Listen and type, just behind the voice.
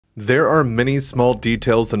There are many small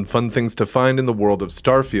details and fun things to find in the world of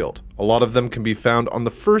Starfield. A lot of them can be found on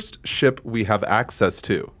the first ship we have access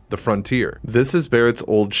to, the Frontier. This is Barrett's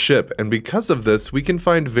old ship, and because of this, we can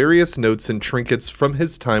find various notes and trinkets from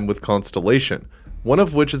his time with Constellation, one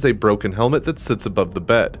of which is a broken helmet that sits above the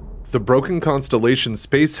bed. The broken Constellation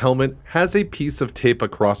space helmet has a piece of tape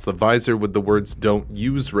across the visor with the words "Don't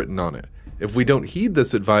Use" written on it. If we don't heed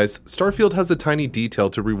this advice, Starfield has a tiny detail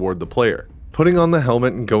to reward the player. Putting on the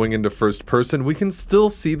helmet and going into first person, we can still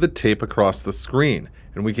see the tape across the screen,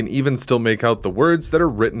 and we can even still make out the words that are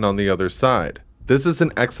written on the other side. This is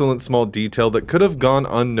an excellent small detail that could have gone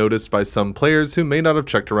unnoticed by some players who may not have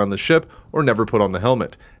checked around the ship or never put on the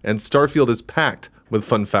helmet, and Starfield is packed with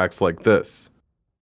fun facts like this.